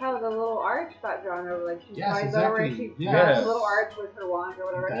 That's how the little arch got drawn over. Like, she Yes, flies over and exactly. she Yes. draws a little arch with her wand or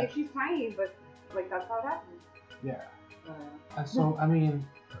whatever. I mean, Exactly. she's tiny, but like that's how it happens. Yeah. And so, I mean,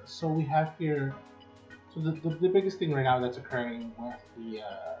 so we have here. So the biggest thing right now that's occurring with the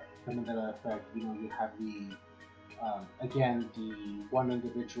Mandela effect, you have the again the one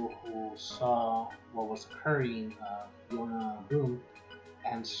individual who saw what was occurring, Fiona Boom,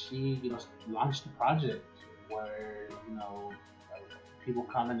 and she launched a project where people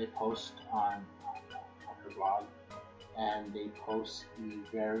come and they post on her blog, and they post the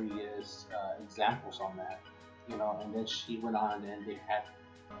various examples on that, and then she went on and they had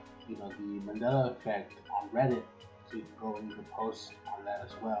the Mandela effect on Reddit to go and post on that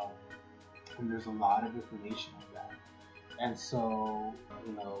as well. and there's a lot of information on that. And so,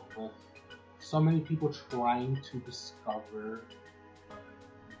 with so many people trying to discover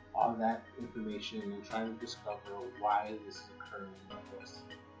all that information and trying to discover why this is occurring, what's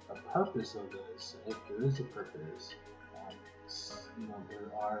the purpose of this, if there is a purpose.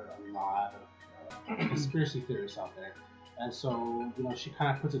 There are a lot of conspiracy theories out there. And so, she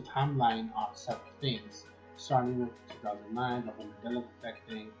kind of puts a timeline on several things, starting with 2009, the whole Mandela effect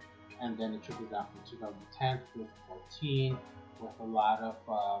thing, and then it trickled down from 2010 to 2014 with a lot of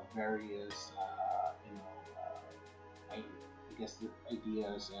various,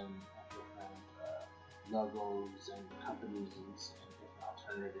 ideas and different logos and companies and different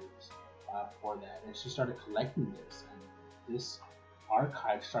alternatives for that. And she started collecting this, and this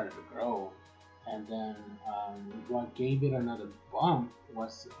archive started to grow. And then what gave it another bump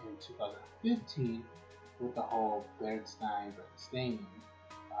was in 2015 with the whole Bernstein thing.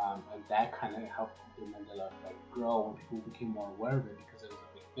 And that kind of helped the Mandela effect grow, and people became more aware of it because it was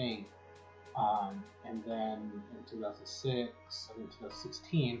a big thing. And then in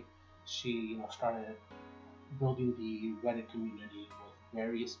 2016, she started building the Reddit community with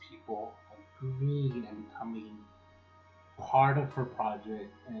various people agreeing and becoming part of her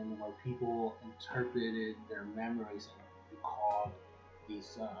project, and where people interpreted their memories and recalled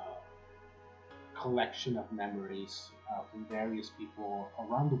these collection of memories from various people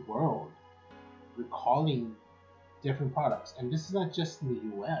around the world, recalling different products. And this is not just in the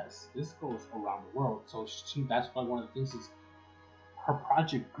US, this goes around the world. So that's why one of the things is her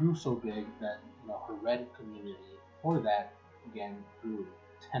project grew so big that her Reddit community for that again grew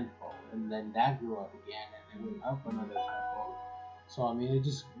tenfold, and then that grew up again, and it went up another tenfold. So it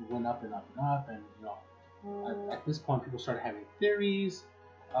just went up and up and up, and at this point people started having theories.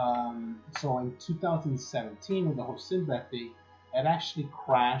 So in 2017, with the whole Sinbad thing, it actually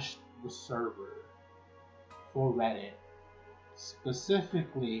crashed the server for Reddit,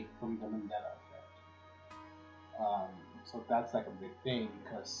 specifically from the Mandela effect. So that's like a big thing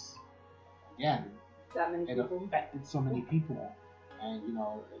because, again, it affected so many people, and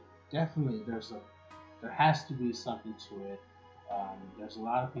definitely there has to be something to it. There's a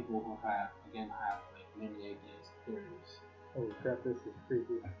lot of people who have like many ideas, theories. Holy crap, this is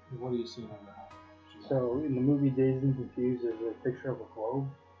creepy. What are you seeing on that? So in the movie Dazed and Confused, there's a picture of a globe,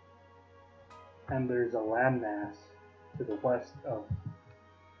 and there's a landmass to the west of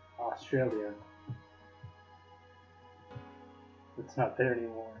Australia. It's not there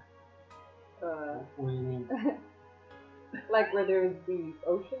anymore. What do you mean? Like where there's the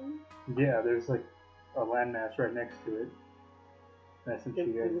ocean? Yeah, there's like a landmass right next to it. Did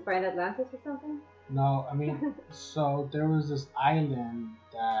you find Atlantis or something? No, so there was this island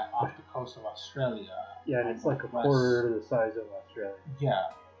that off the coast of Australia. Yeah, and it's like a quarter the size of Australia.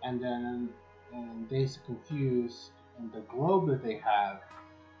 Yeah, and then in Dazed and Confused, in the globe that they have,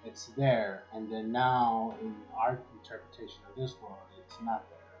 it's there, and then now in our interpretation of this world, it's not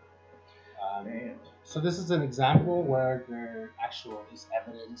there. So this is an example where there actual is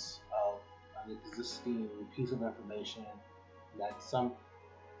evidence of an existing piece of information that some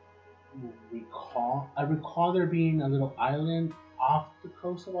I recall there being a little island off the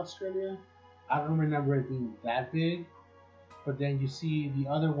coast of Australia. I don't remember it being that big, but then you see the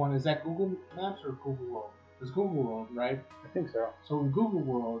other one. Is that Google Maps or Google World? It's Google World, right? I think so. So in Google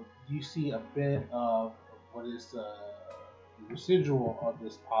World, you see a bit of what is the residual of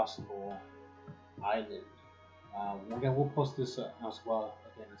this possible island. Again, we'll post this as well.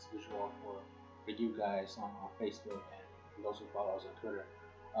 Again, it's visual for you guys on Facebook and those who follow us on Twitter.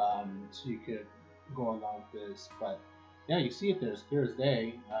 So you could go along with this, but yeah, you see it there's clear as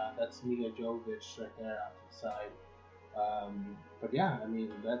day. That's Mila Jovovich right there on the side. But yeah, we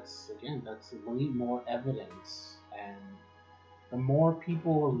need more evidence, and the more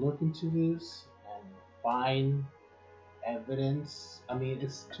people look into this and find evidence,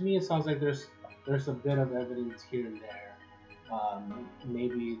 to me it sounds like there's a bit of evidence here and there.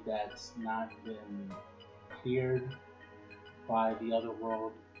 Maybe that's not been cleared by the other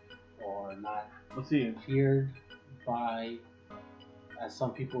world, or not cleared by, as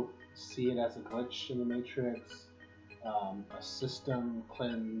some people see it, as a glitch in the Matrix, a system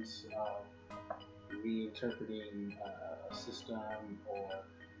cleanse of reinterpreting a system,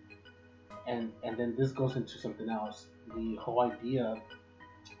 and then this goes into something else, the whole idea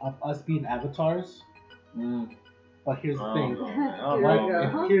of us being avatars. But here's the thing.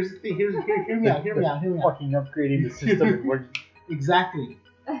 Here's the thing. Hear me out. Fucking upgrading the system. Exactly.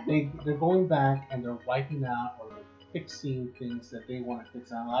 They're going back and they're wiping out or they're fixing things that they want to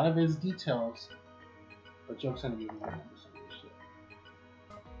fix. And a lot of it is details, but jokes on you, remember some of this shit.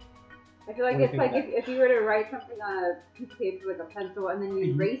 I feel like it's like if you were to write something on a piece of paper, like a pencil, and then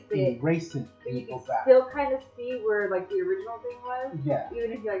you erase it, and you go can back. still kind of see where like the original thing was. Yeah.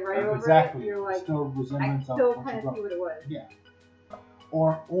 Even if you like write over exactly. it, you're like, still resemblance I still of kind of see what it was. Yeah.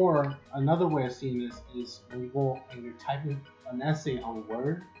 Or another way of seeing this is when you go and you're typing an essay on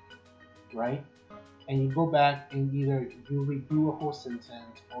Word, right? And you go back and either you redo a whole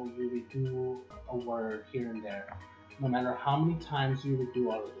sentence or you redo a word here and there. No matter how many times you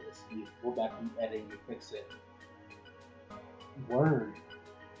redo all of this, you go back and edit and you fix it. Word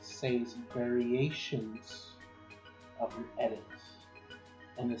saves variations of your edits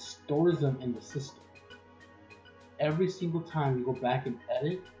and it stores them in the system. Every single time you go back and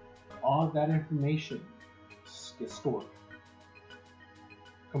edit, all that information gets stored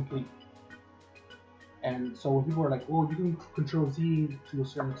completely. And so when people are like, "Oh, you can Control Z to a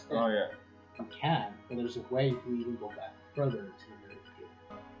certain extent," oh yeah, you can, but there's a way to even go back further to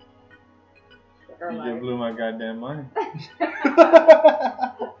you just blew my goddamn mind.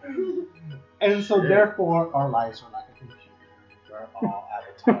 And so therefore, our lives are like a computer. We're all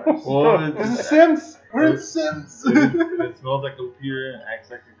avatars. Well, it's Sims. We're in Sims. If it smells like a computer and acts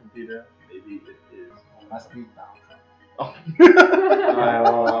like a computer, maybe it is. Must be Donald Trump. Oh. I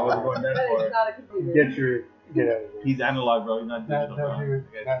was going that But far. it's not a computer. Get out of here. He's analog, bro. He's not digital, bro. dude,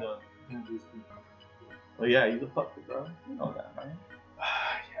 The guy's done. that- Well, yeah, he's a fucker, bro. You know that, right?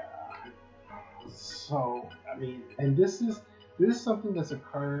 Yeah. So I mean, and this is something that's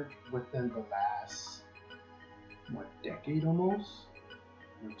occurred within the last decade almost.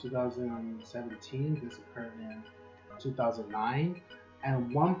 In 2017, this occurred in 2009,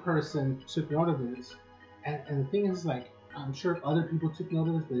 and one person took note of this. And the thing is, like, I'm sure other people took note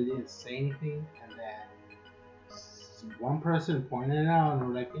of this, but they didn't say anything. And then one person pointed it out, and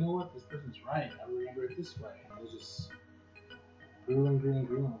we're like, you know what, this person's right. I remember it this way. And it was just grew and grew and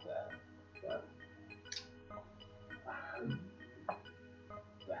grew with that. But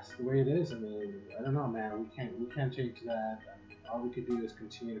that's the way it is. I mean, I don't know, man. We can't change that. I mean, all we could do is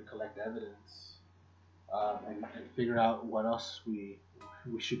continue to collect evidence and figure out what else we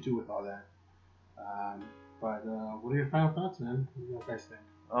should do with all that. But what are your final thoughts, man? What do you guys think?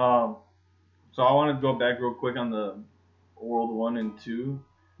 So I want to go back real quick on the World 1 and 2.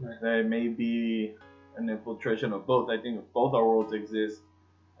 Right. That may be an infiltration of both. I think both our worlds exist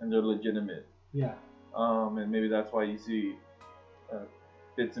and they're legitimate. Yeah. And maybe that's why you see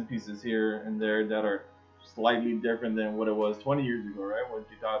bits and pieces here and there that are slightly different than what it was 20 years ago, right? What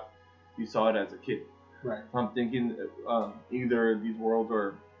you thought you saw it as a kid. Right. I'm thinking either these worlds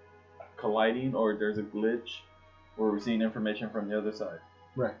are colliding or there's a glitch where we're seeing information from the other side.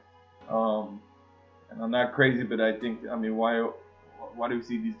 Right. And I'm not crazy, but I think, I mean, why do we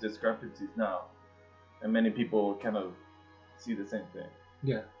see these discrepancies now? And many people kind of see the same thing.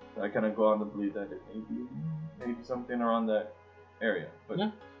 Yeah. So I kind of go on to believe that it maybe something around that area. But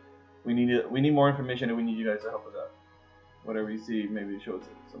yeah. we need more information, and we need you guys to help us out. Whatever you see, maybe show us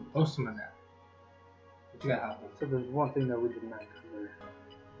something. Awesome in that. What you got happen? So there's one thing that we did not cover.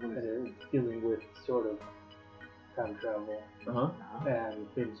 And it's dealing with sort of time travel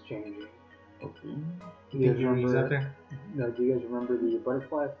and things changing. Okay. You think Yuri's out there? No, do you guys remember the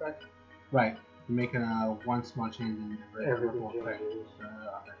butterfly effect? Right. You're making one small change in everything effect. changes.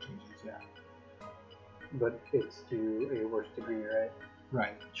 That changes, yeah. But it's to a worse degree, right?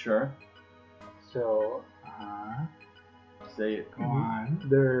 Right. Sure. So. Say it. Go on.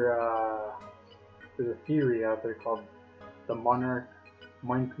 There's a theory out there called the monarch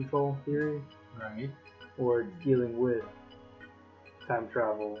mind control theory. Right. Or dealing with time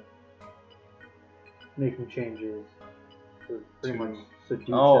travel, making changes to pretty much seduce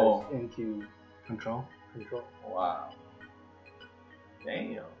us into control. Wow.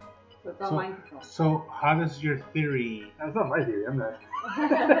 Damn. So it's all mind control. So how does your theory? That's not my theory. I'm not.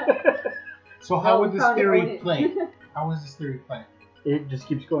 So how would this theory play? How was this theory play? It just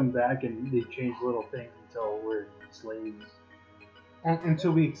keeps going back, and they change little things until we're slaves. And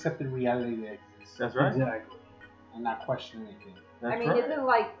until we accepted reality that exists. That's right. Exactly. And not question anything. I mean, isn't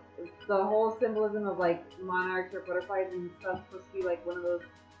like the whole symbolism of like monarchs or butterflies and stuff supposed to be like one of those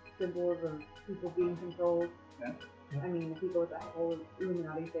symbols of people being controlled? Yeah. I mean, if you go with that whole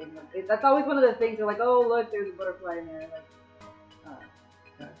Illuminati thing, like, that's always one of the things. They're like, oh look, there's a butterfly in there.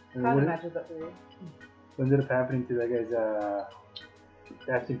 Like, kind of matches up for you. What ended up happening to that guy's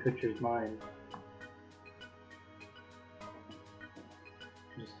Ashton Kutcher's mind?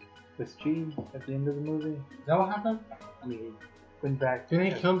 Just this cheese at the end of the movie. Is that what happened? I mean, he went back. Didn't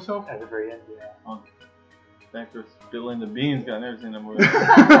he kill himself? At the very end, yeah. Thanks for spilling the beans. I've never seen that movie.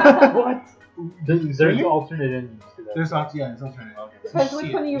 What? There's Really? alternate endings to that. There's alternate. Okay. Depends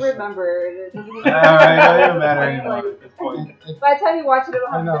which one you remember. It doesn't even Alright, it doesn't matter anymore at this point. By the time you watch it, it'll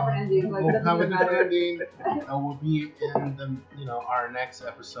I have a know. different ending. Like, it We'll doesn't have a even different matter. ending. We'll be in the our next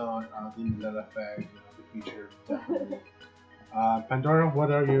episode, the Mandela effect, the future, definitely. Pandora,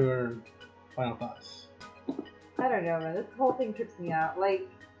 what are your final thoughts? I don't know, man. This whole thing trips me out. Like,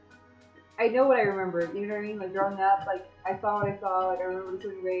 I know what I remember. You know what I mean? Like, growing up, like, I saw what I saw. Like, I remember this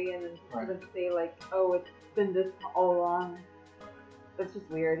certain way, and then for them to say, like, oh, it's been this all along. That's just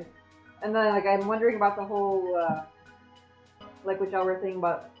weird. And then, like, I'm wondering about the whole, like, what y'all were saying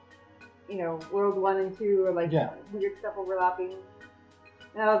about, World 1 and 2, or, like, weird stuff overlapping.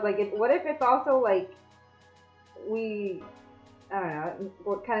 And I was like, what if it's also, like, I don't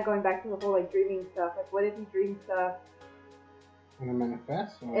know, kind of going back to the whole, like, dreaming stuff. Like, what if you dream stuff In a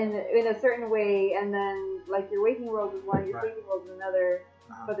manifest? Or? in a certain way, and then, like, your waking world is one, your sleeping world is another,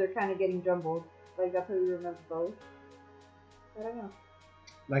 but they're kind of getting jumbled. Like, that's how you remember both. I don't know.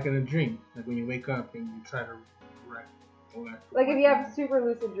 Like in a dream. Like when you wake up and you try to recollect. Like, if you have super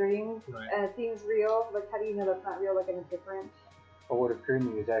lucid dreams, Right. and it seems real, like, how do you know that's not real, like, in a different... But what if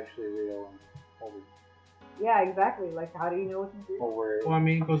dreaming is actually real? Yeah, exactly. Like, how do you know what's in dream? Well, I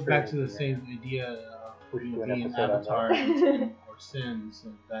mean, it goes back to the same idea of being an avatar or Sims,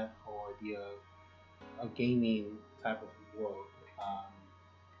 and that whole idea of a gaming type of world.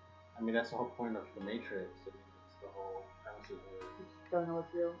 I mean, that's the whole point of the Matrix. I mean, it's the whole premise of it. Don't know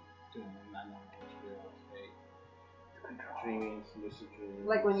what's real. Not knowing what's real. It's dreaming, lucid dreaming.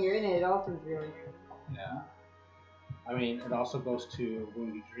 Like, when you're in it, it also is real. Yeah. I mean, it also goes to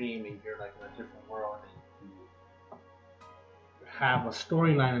when you dream and you're like in a different world and you have a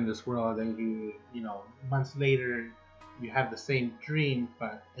storyline in this world, and months later you have the same dream,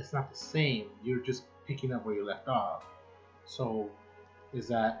 but it's not the same. You're just picking up where you left off. So is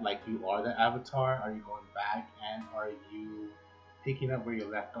that like you are the avatar? Are you going back, and are you picking up where you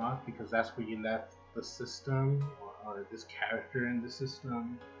left off because that's where you left the system or this character in the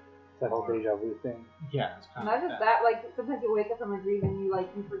system? That whole deja vu thing. Yeah, it's kind Not of just that, like, sometimes you wake up from a dream and you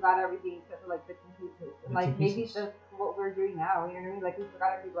forgot everything except for, like, bits and pieces. And, like, maybe that's what we're doing now, you know what I mean? Like, we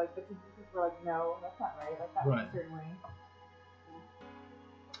forgot everything, like, bits and pieces. We're like, no, that's not right. Like, that was a certain way.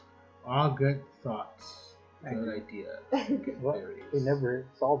 All good thoughts. Good idea. Good Well, theories. we never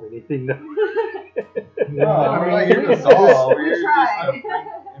solved anything, though. No, we're not here to solve. We're just try. trying to bring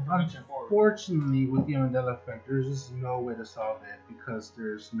information forward. Unfortunately, with the Mandela effect, there's just no way to solve it because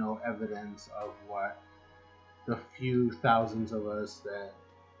there's no evidence of what the few thousands of us that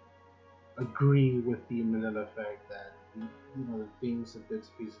agree with the Mandela effect, that the things and bits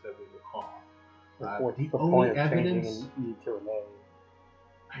and pieces that we recall. What's The the only point of evidence. changing an E to an A?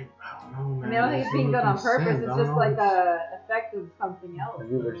 I don't know, man. I mean, I don't think it's being done on purpose. It's just like a effect of something else.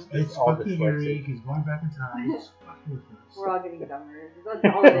 It's all fucking dyslexic. Harry. He's going back in time. He's fucking with us. We're all getting dumber. That's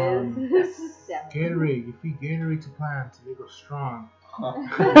all it is. Damn it. Gatorade. You feed Gatorade to plants and they go strong.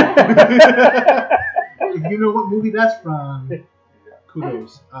 If you know what movie that's from,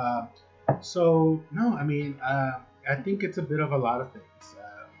 kudos. So no, I mean, I think it's a bit of a lot of things.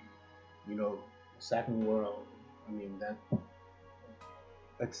 Second world. I mean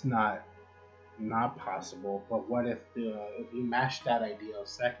that's not possible. But what if you mash that idea of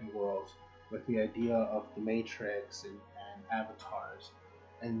second worlds with the idea of the Matrix and avatars,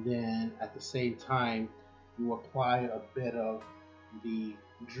 and then at the same time you apply a bit of the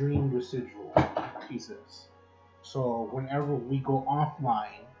dream residual pieces. So whenever we go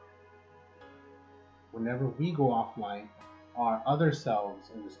offline, our other selves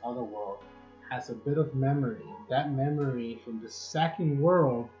in this other world has a bit of memory. That memory from the second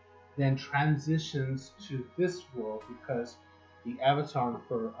world then transitions to this world because the avatar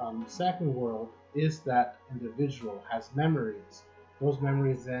for second world is that individual, has memories. Those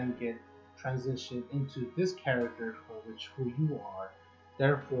memories then get transitioned into this character for who you are.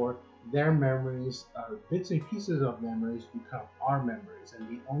 Therefore, their memories, bits and pieces of memories, become our memories. And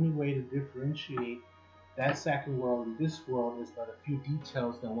the only way to differentiate that second world and this world is by the few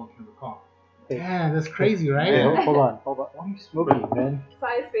details that one can recall. Yeah, that's crazy, right? Hey, hold on. Why are you smoking, man?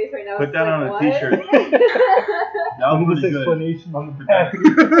 Size space right now. Put that on a t-shirt. That was This pretty good. explanation on the Put back.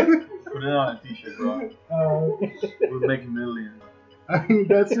 it on a t-shirt, bro. We're making millions. I mean,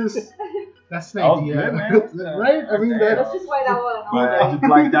 that's an Oh, idea, good, man. right? I mean, That's just why that one. But I just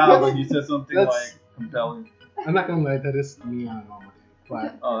blanked out when you said something like compelling. I'm not gonna lie, that is me on a normal day.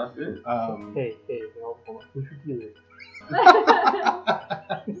 But Oh, that's good. Hey, hold on. Who's your dealer?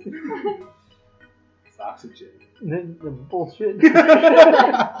 It's oxygen. The bullshit. This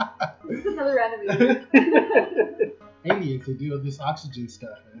is another random video. to deal with this oxygen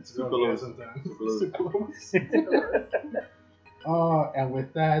stuff. And it's Super real low. bad sometimes. Super low. And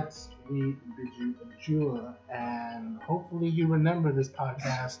with that, we bid you adieu, and hopefully you remember this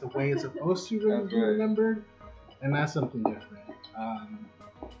podcast the way it's supposed to be remembered, and not something different.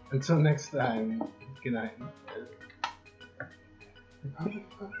 Until next time, good night.